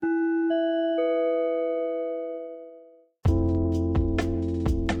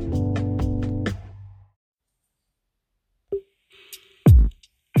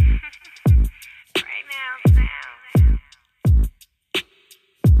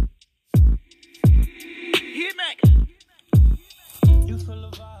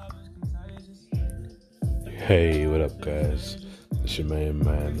Hey, what up, guys? It's your main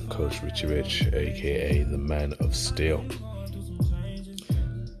man, Coach Richie Rich, aka the Man of Steel.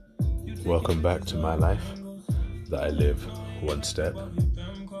 Welcome back to my life that I live one step,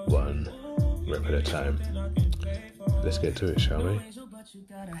 one rep at a time. Let's get to it, shall we?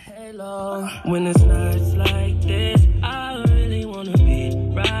 When it's nights like this, I really wanna be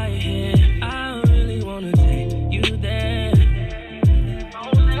right here. I really wanna take you there.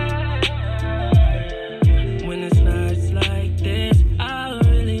 When it's nights like this, I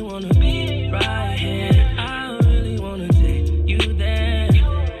really wanna be right here. I really wanna take you there.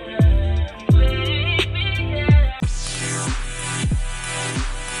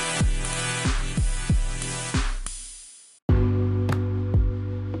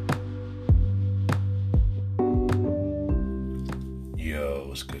 Yo,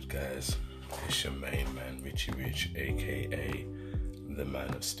 what's good, guys? It's your main man, Richie Rich, aka the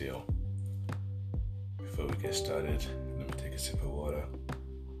Man of Steel. Before we get started, let me take a sip of water.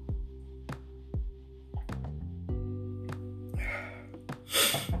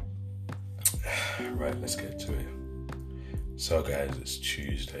 Right, let's get to it. So guys, it's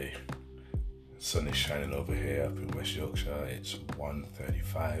Tuesday. The sun is shining over here up in West Yorkshire. It's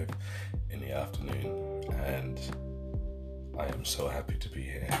 1:35 in the afternoon and I am so happy to be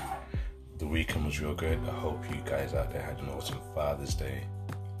here. The weekend was real good. I hope you guys out there had an awesome Father's Day.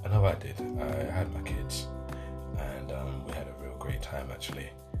 I know I did. I had my kids and we had a real great time actually.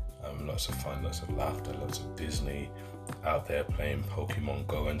 Lots of fun, lots of laughter, lots of Disney, out there playing Pokemon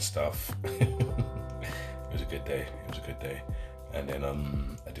Go and stuff. It was a good day. And then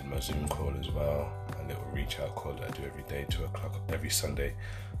I did my Zoom call as well, a little reach out call that I do every day, 2 o'clock every Sunday,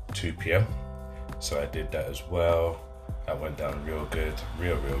 2 p.m. So I did that as well. That went down real good,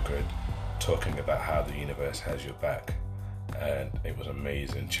 real good, talking about how the universe has your back. And it was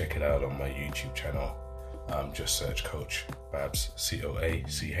amazing. Check it out on my YouTube channel. Just search Coach Babs,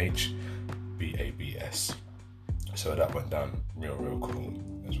 CoachBabs. So that went down real cool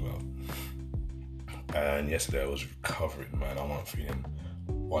as well. And yesterday I was recovering, man. I wasn't feeling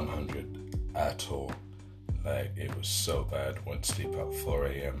 100 at all. Like, it was so bad. Went to sleep at 4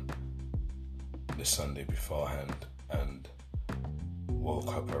 a.m. the Sunday beforehand and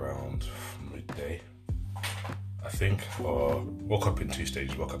woke up around midday, I think, or woke up in 2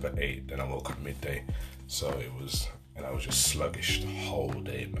 stages. Woke up at 8, then I woke up midday. So it was, and I was just sluggish the whole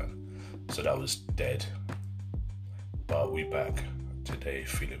day, man. So that was dead. But we back today,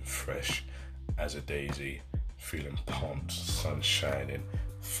 feeling fresh as a daisy, feeling pumped, sun shining,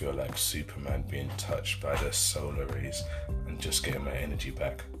 feel like Superman being touched by the solar rays and just getting my energy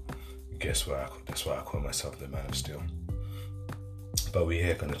back. Guess what? That's why I call myself the Man of Steel. But we're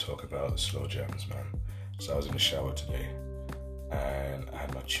here going to talk about slow jams, man. So I was in the shower today and I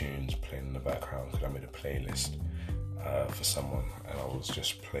had my tunes playing in the background because I made a playlist for someone, and I was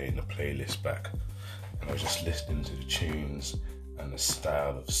just playing the playlist back and I was just listening to the tunes and the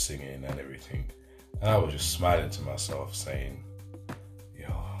style of singing and everything, and I was just smiling to myself saying,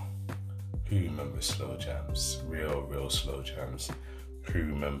 yo, who remembers slow jams, real slow jams? Who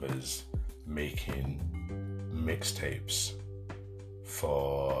remembers making mixtapes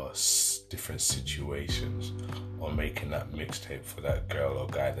for different situations, or making that mixtape for that girl or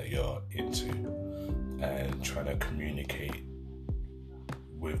guy that you're into and trying to communicate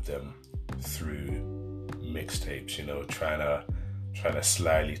with them through mixtapes, you know, trying to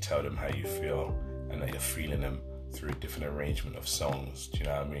slyly tell them how you feel and that you're feeling them through a different arrangement of songs, do you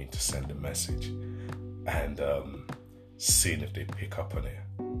know what I mean, to send a message, and seeing if they pick up on it,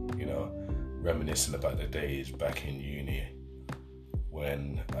 you know, reminiscing about the days back in uni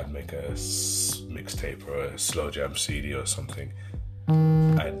when I'd make a mixtape or a slow jam CD or something,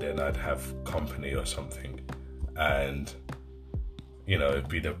 and then I'd have company or something, and, you know, it'd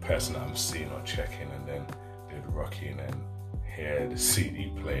be the person that I'm seeing or checking, and then they'd rock in and hear the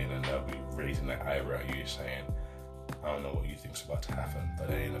CD playing, and they'll be raising their eyebrow at you saying, I don't know what you think's about to happen, but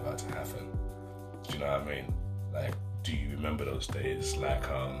it ain't about to happen. Do you know what I mean? Like, do you remember those days? Like,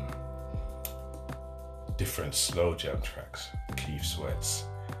 different slow jam tracks, Keith Sweats,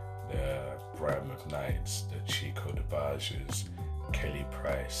 the Brian McKnights, the Chico DeBarges, Kelly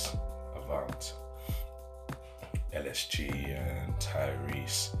Price, Avant, LSG and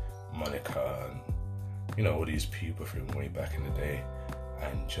Tyrese, Monica, and, you know, all these people from way back in the day,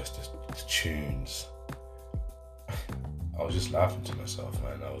 and just the tunes. I was just laughing to myself,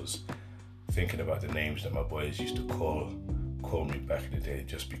 man. I was thinking about the names that my boys used to call me back in the day,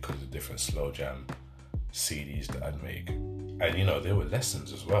 just because of different slow jam CDs that I'd make. And, you know, there were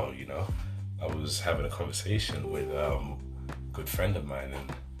lessons as well, you know. I was having a conversation with a good friend of mine,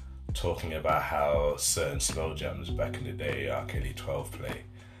 and talking about how certain slow jams back in the day, R. Kelly 12 play,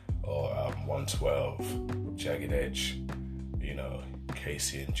 or 112, Jagged Edge, you know,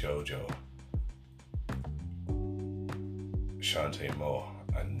 Casey and JoJo, Shantae Moore,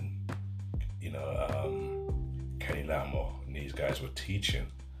 and, you know, Kenny Lattimore, and these guys were teaching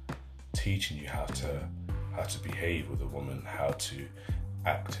you how to behave with a woman, how to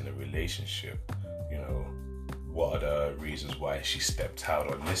act in a relationship, you know, what are the reasons why she stepped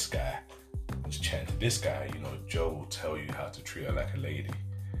out on this guy, was chatting to this guy, you know, Joe will tell you how to treat her like a lady.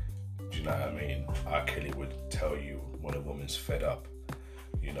 Do you know what I mean? R. Kelly would tell you when a woman's fed up,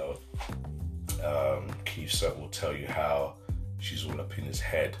 you know. Keith Sweat will tell you how she's all up in his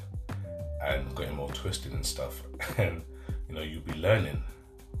head and got him all twisted and stuff. And, you know, you'll be learning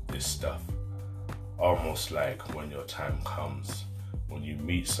this stuff. Almost like when your time comes, when you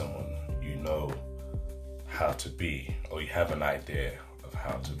meet someone, you know how to be, or you have an idea of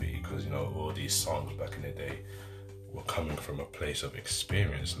how to be, because, you know, all these songs back in the day were coming from a place of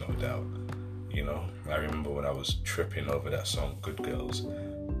experience, no doubt. You know, I remember when I was tripping over that song Good Girls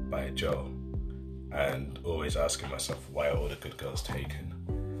by Joe, and always asking myself, why are all the good girls taken?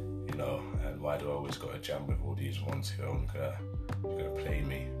 You know, and why do I always go to jam with all these ones who are gonna play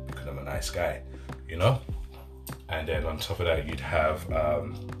me because I'm a nice guy, you know? And then on top of that, you'd have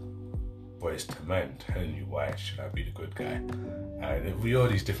Boyz II Men telling you, why should I be the good guy? And it'd be all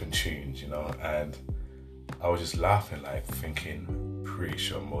these different tunes, you know, and I was just laughing, like thinking, pretty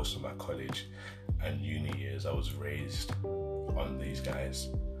sure most of my college and uni years, I was raised on these guys.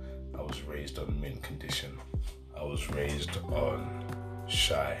 I was raised on Mint Condition. I was raised on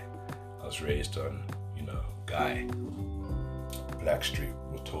Shy. I was raised on, you know, Guy. Blackstreet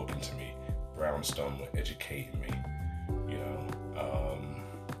were talking to me. Brownstone were educating me, you know.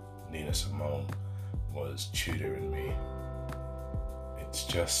 Nina Simone was tutoring me. It's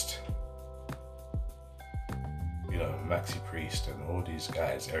just, you know, Maxi Priest and all these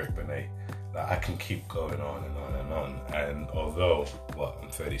guys, Eric Benet, like I can keep going on and on and on. And although, I'm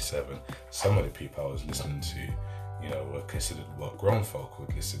 37, some of the people I was listening to, you know, were considered what grown folk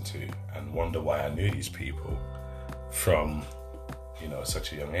would listen to, and wonder why I knew these people from, you know,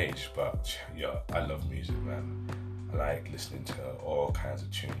 such a young age. But yeah, I love music, man. I like listening to all kinds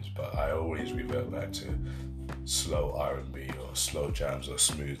of tunes, but I always revert back to slow R&B or slow jams or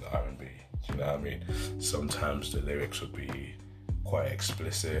smooth R&B. Do you know what I mean? Sometimes the lyrics would be quite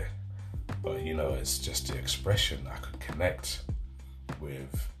explicit, but, you know, it's just the expression. I could connect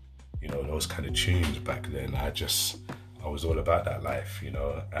with, you know, those kind of tunes back then. I was all about that life, you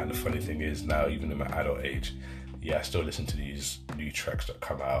know. And the funny thing is now, even in my adult age, yeah, I still listen to these new tracks that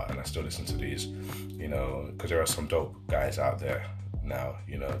come out, and I still listen to these, you know, because there are some dope guys out there now,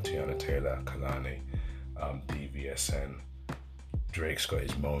 you know, Tiana Taylor, Kalani, DVSN, Drake's got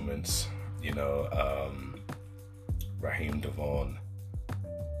his moments, you know, Raheem Devon,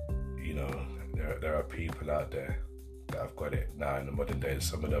 you know, there are people out there that have got it now in the modern days.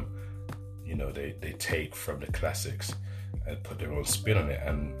 Some of them, you know, they take from the classics and put their own spin on it,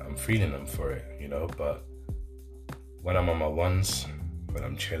 and I'm feeling them for it, you know. But when I'm on my ones, when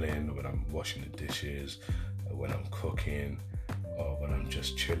I'm chilling, when I'm washing the dishes, when I'm cooking, or when I'm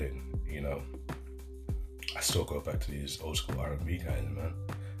just chilling, you know, I still go back to these old school R&B guys, man.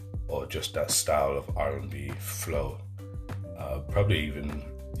 Or just that style of R&B flow. Probably even,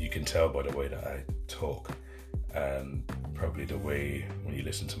 you can tell by the way that I talk, and probably the way when you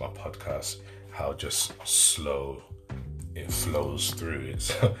listen to my podcast, how just slow it flows through.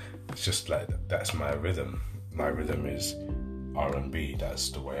 It's just like, that's my rhythm. My rhythm is R&B. That's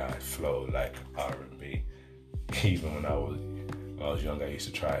the way I flow, like R&B. Even when I was young, I used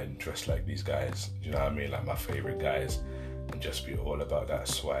to try and dress like these guys. Do you know what I mean? Like my favorite guys, and just be all about that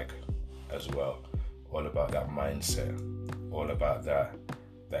swag as well. All about that mindset. All about that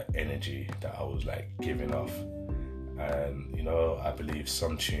energy that I was like giving off. And, you know, I believe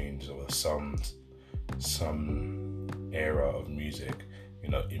some tunes or some era of music, you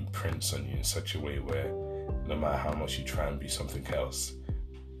know, imprints on you in such a way where no matter how much you try and be something else,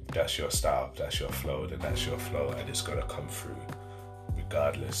 if that's your style, if that's your flow, then that's your flow, and it's gonna come through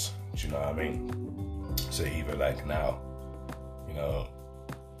regardless. Do you know what I mean? So even like now, you know,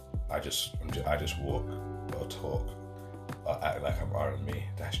 I just walk or talk or act like I'm R&B.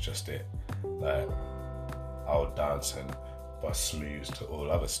 That's just it. Like, I'll dance and bust smooths to all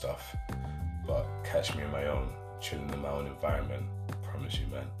other stuff, but catch me in my own, chilling in my own environment. I promise you,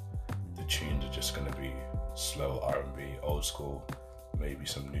 man, the tunes are just gonna be slow R&B, old school, maybe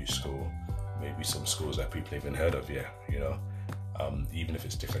some new school, maybe some schools that people haven't heard of yet, you know. Even if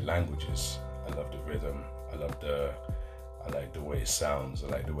it's different languages, I love the rhythm, I love the I like the way it sounds. I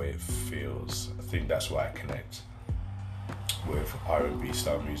like the way it feels. I think that's why I connect with R&B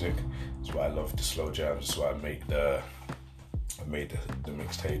style music. That's why I love the slow jams. That's why I made the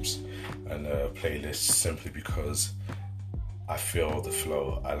mixtapes and playlists, simply because I feel the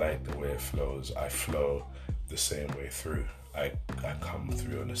flow. I like the way it flows. I flow the same way through. I come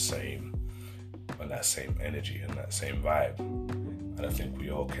through on that same energy and that same vibe. And I think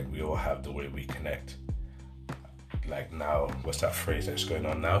we all have the way we connect. Like now, what's that phrase that's going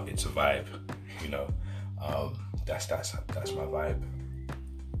on now? It's a vibe, you know. That's my vibe.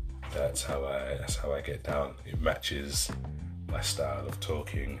 That's how I get down. It matches my style of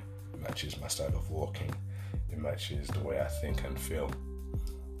talking. It matches my style of walking. It matches the way I think and feel,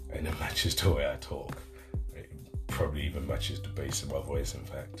 and it matches the way I talk. It probably even matches the bass of my voice, in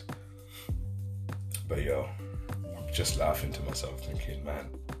fact. But yo, I'm just laughing to myself, thinking, man,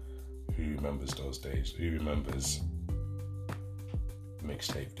 who remembers those days? Who remembers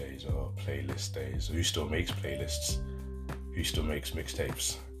mixtape days or playlist days? Who still makes playlists? Who still makes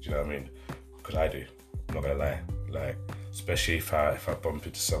mixtapes? Do you know what I mean? Because I do. I'm not gonna lie. Like, especially if I bump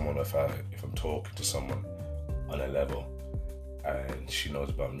into someone, or if I'm talking to someone on a level and she knows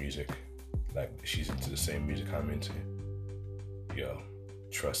about music, like she's into the same music I'm into. Yo,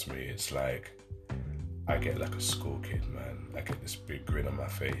 trust me, it's like I get like a school kid, man. I get this big grin on my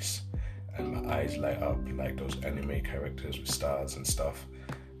face and my eyes light up like those anime characters with stars and stuff.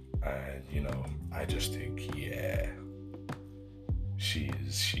 And you know, I just think, yeah,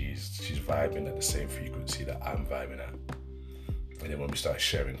 she's vibing at the same frequency that I'm vibing at. And then when we start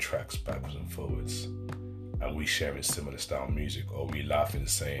sharing tracks backwards and forwards, and we sharing similar style music, or we laughing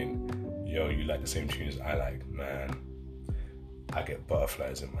saying, yo, you like the same tunes I like, man, I get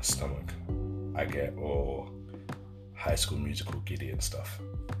butterflies in my stomach. I get all High School Musical giddy and stuff.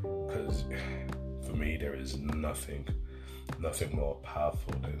 Because for me, there is nothing more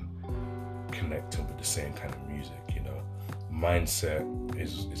powerful than connecting with the same kind of music, you know. Mindset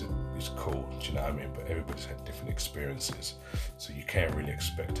is cool, do you know what I mean? But everybody's had different experiences, so you can't really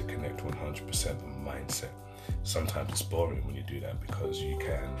expect to connect 100% on mindset. Sometimes it's boring when you do that, because you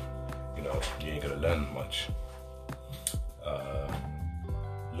ain't gonna learn much.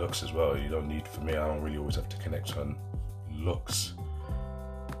 Looks as well, I don't really always have to connect on looks.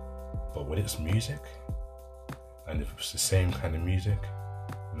 But when it's music, and if it's the same kind of music,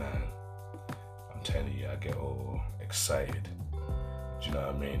 man, I'm telling you, I get all excited. Do you know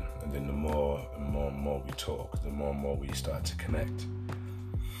what I mean? And then the more and more we talk, the more and more we start to connect.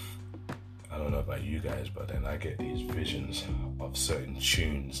 I don't know about you guys, but then I get these visions of certain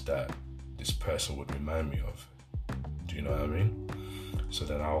tunes that this person would remind me of. Do you know what I mean? So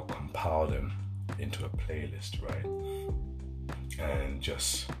then I'll compile them into a playlist, right? And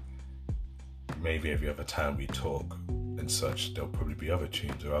just maybe every other time we talk and such, there'll probably be other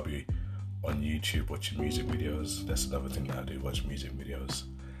tunes, or I'll be on YouTube watching music videos. That's another thing that I do, watch music videos.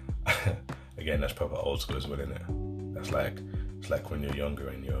 Again, that's proper old school as well, isn't it? It's like when you're younger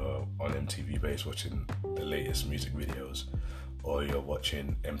and you're on MTV Base watching the latest music videos, or you're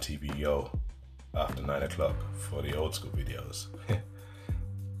watching MTV Yo after 9 o'clock for the old school videos.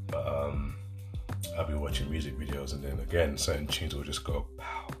 But I'll be watching music videos, and then again, certain tunes will just go,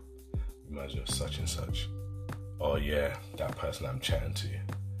 pow, reminds me of such and such. Oh yeah, that person I'm chatting to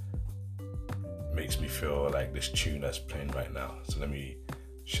makes me feel like this tune that's playing right now. So let me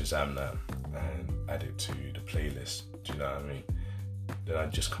Shazam that and add it to the playlist. Do you know what I mean? Then I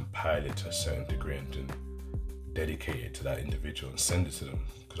just compile it to a certain degree and then dedicate it to that individual and send it to them.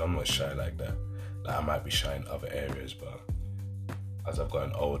 Because I'm not shy like that. Like, I might be shy in other areas, but as I've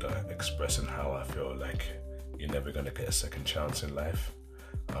gotten older, expressing how I feel like you're never going to get a second chance in life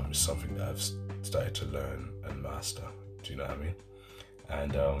is something that I've started to learn and master. Do you know what I mean?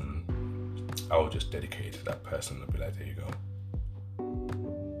 And I will just dedicate it to that person and be like, there you go.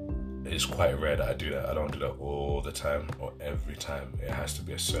 It's quite rare that I do that. I don't do that all the time or every time. It has to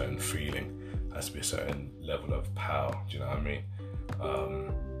be a certain feeling, it has to be a certain level of power. Do you know what I mean?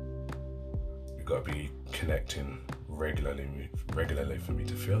 You've got to be connecting regularly for me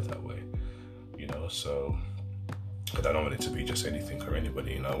to feel that way, you know. So, because I don't want it to be just anything or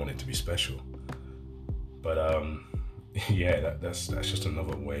anybody, you know. I want it to be special. But yeah, that's just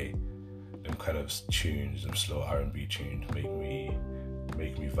another way. Them kind of tunes, them slow R&B tunes, make me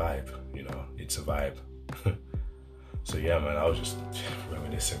vibe. You know, it's a vibe. So yeah, man, I was just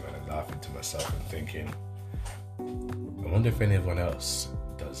reminiscing, man, and laughing to myself and thinking, I wonder if anyone else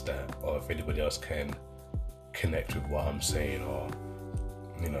does that, or if anybody else can connect with what I'm saying, or,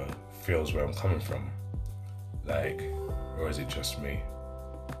 you know, feels where I'm coming from, like, or is it just me?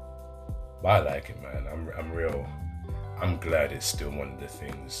 But I like it, man. I'm glad it's still one of the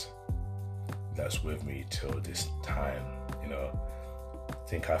things that's with me till this time. You know, I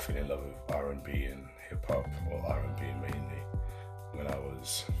think I fell in love with R&B and hip hop, or R&B mainly, when I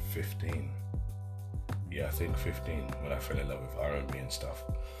was 15. Yeah, I think 15 when I fell in love with R&B and stuff,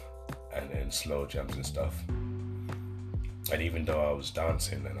 and then slow jams and stuff. And even though I was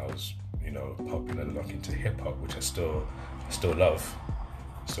dancing and I was, you know, popping and locking to hip hop, which I still love.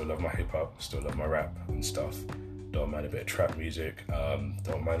 Still love my hip hop, still love my rap and stuff. Don't mind a bit of trap music.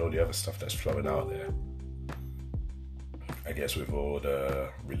 Don't mind all the other stuff that's flowing out there. I guess with all the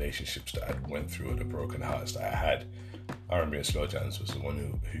relationships that I went through, or the broken hearts that I had, R&B and slow jams was the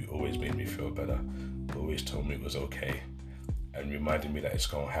one who always made me feel better, who always told me it was okay, and reminded me that it's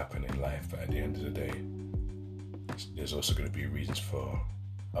going to happen in life, but at the end of the day, there's also going to be reasons for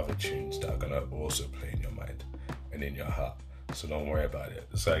other tunes that are going to also play in your mind and in your heart, so don't worry about it.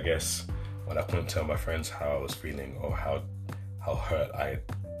 So I guess when I couldn't tell my friends how I was feeling, or how hurt I had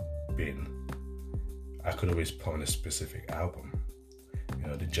been, I could always put on a specific album, you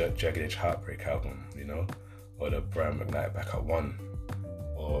know, the Jagged Edge Heartbreak album, you know, or the Brian McKnight Back at One,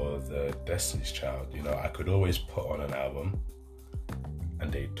 or the Destiny's Child. You know, I could always put on an album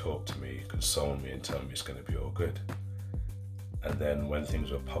and they'd talk to me, console me, and tell me it's going to be all good. And then when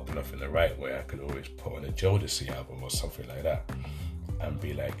things were popping off in the right way, I could always put on a Jodeci album or something like that and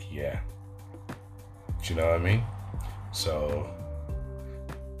be like, yeah. Do you know what I mean? So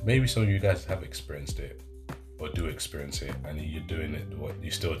maybe some of you guys have experienced it, or do experience it, and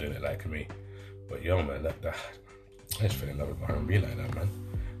you're still doing it like me. But yo, man, I just fell in love with R&B like that, man.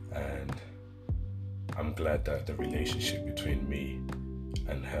 And I'm glad that the relationship between me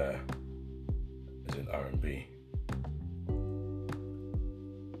and her is in R&B.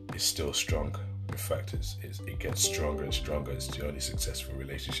 It's still strong. In fact, it gets stronger and stronger. It's the only successful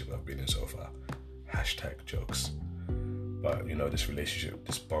relationship I've been in so far. #jokes. But, you know, this relationship,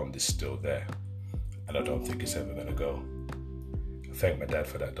 this bond is still there. And I don't think it's ever going to go. I thank my dad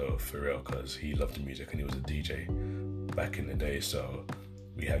for that, though, for real, because he loved the music and he was a DJ back in the day. So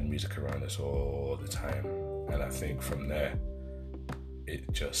we had music around us all the time. And I think from there, it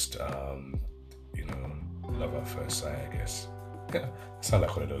just, you know, love at first sight, I guess. Yeah, I sound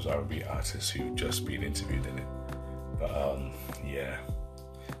like one of those R&B artists who've just been interviewed in it. But, yeah.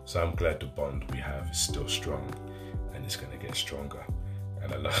 So I'm glad the bond we have is still strong, and it's going to get stronger.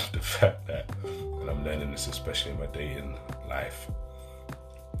 And I love the fact that, and I'm learning this especially in my dating life,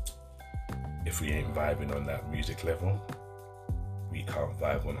 if we ain't vibing on that music level, we can't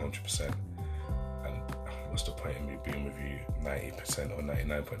vibe 100%. And what's the point in me being with you 90% or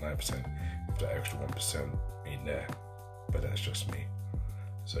 99.9% if that extra 1% ain't there? But that's just me.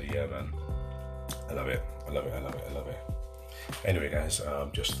 So yeah, man, I love it. Anyway, guys,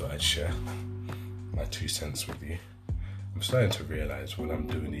 just thought I'd share my 2 cents with you. I'm starting to realize when I'm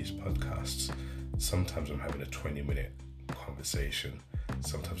doing these podcasts, sometimes I'm having a 20-minute conversation,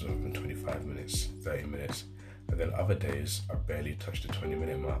 sometimes I'm having 25 minutes, 30 minutes, and then other days I barely touch the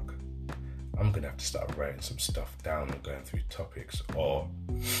 20-minute mark. I'm going to have to start writing some stuff down and going through topics, or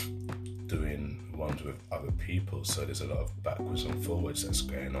doing ones with other people, so there's a lot of backwards and forwards that's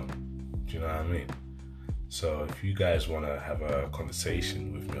going on. Do you know what I mean? So if you guys want to have a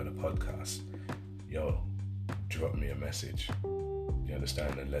conversation with me on a podcast, yo, drop me a message. You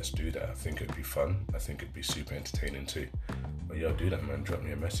understand? And let's do that. I think it'd be fun. I think it'd be super entertaining too. But yo, do that, man. Drop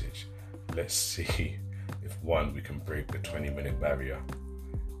me a message. Let's see if 1, we can break the 20-minute barrier,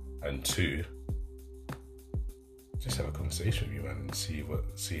 and 2, just have a conversation with you, man, and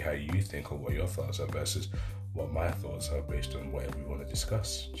see how you think, or what your thoughts are versus what my thoughts are based on whatever we want to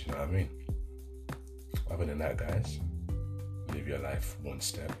discuss. Do you know what I mean? Other than that, guys, live your life one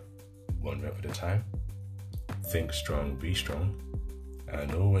step, one rep at a time. Think strong, be strong,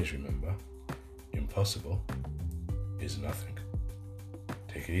 and always remember, impossible is nothing.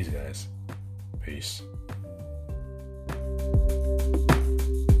 Take it easy, guys. Peace.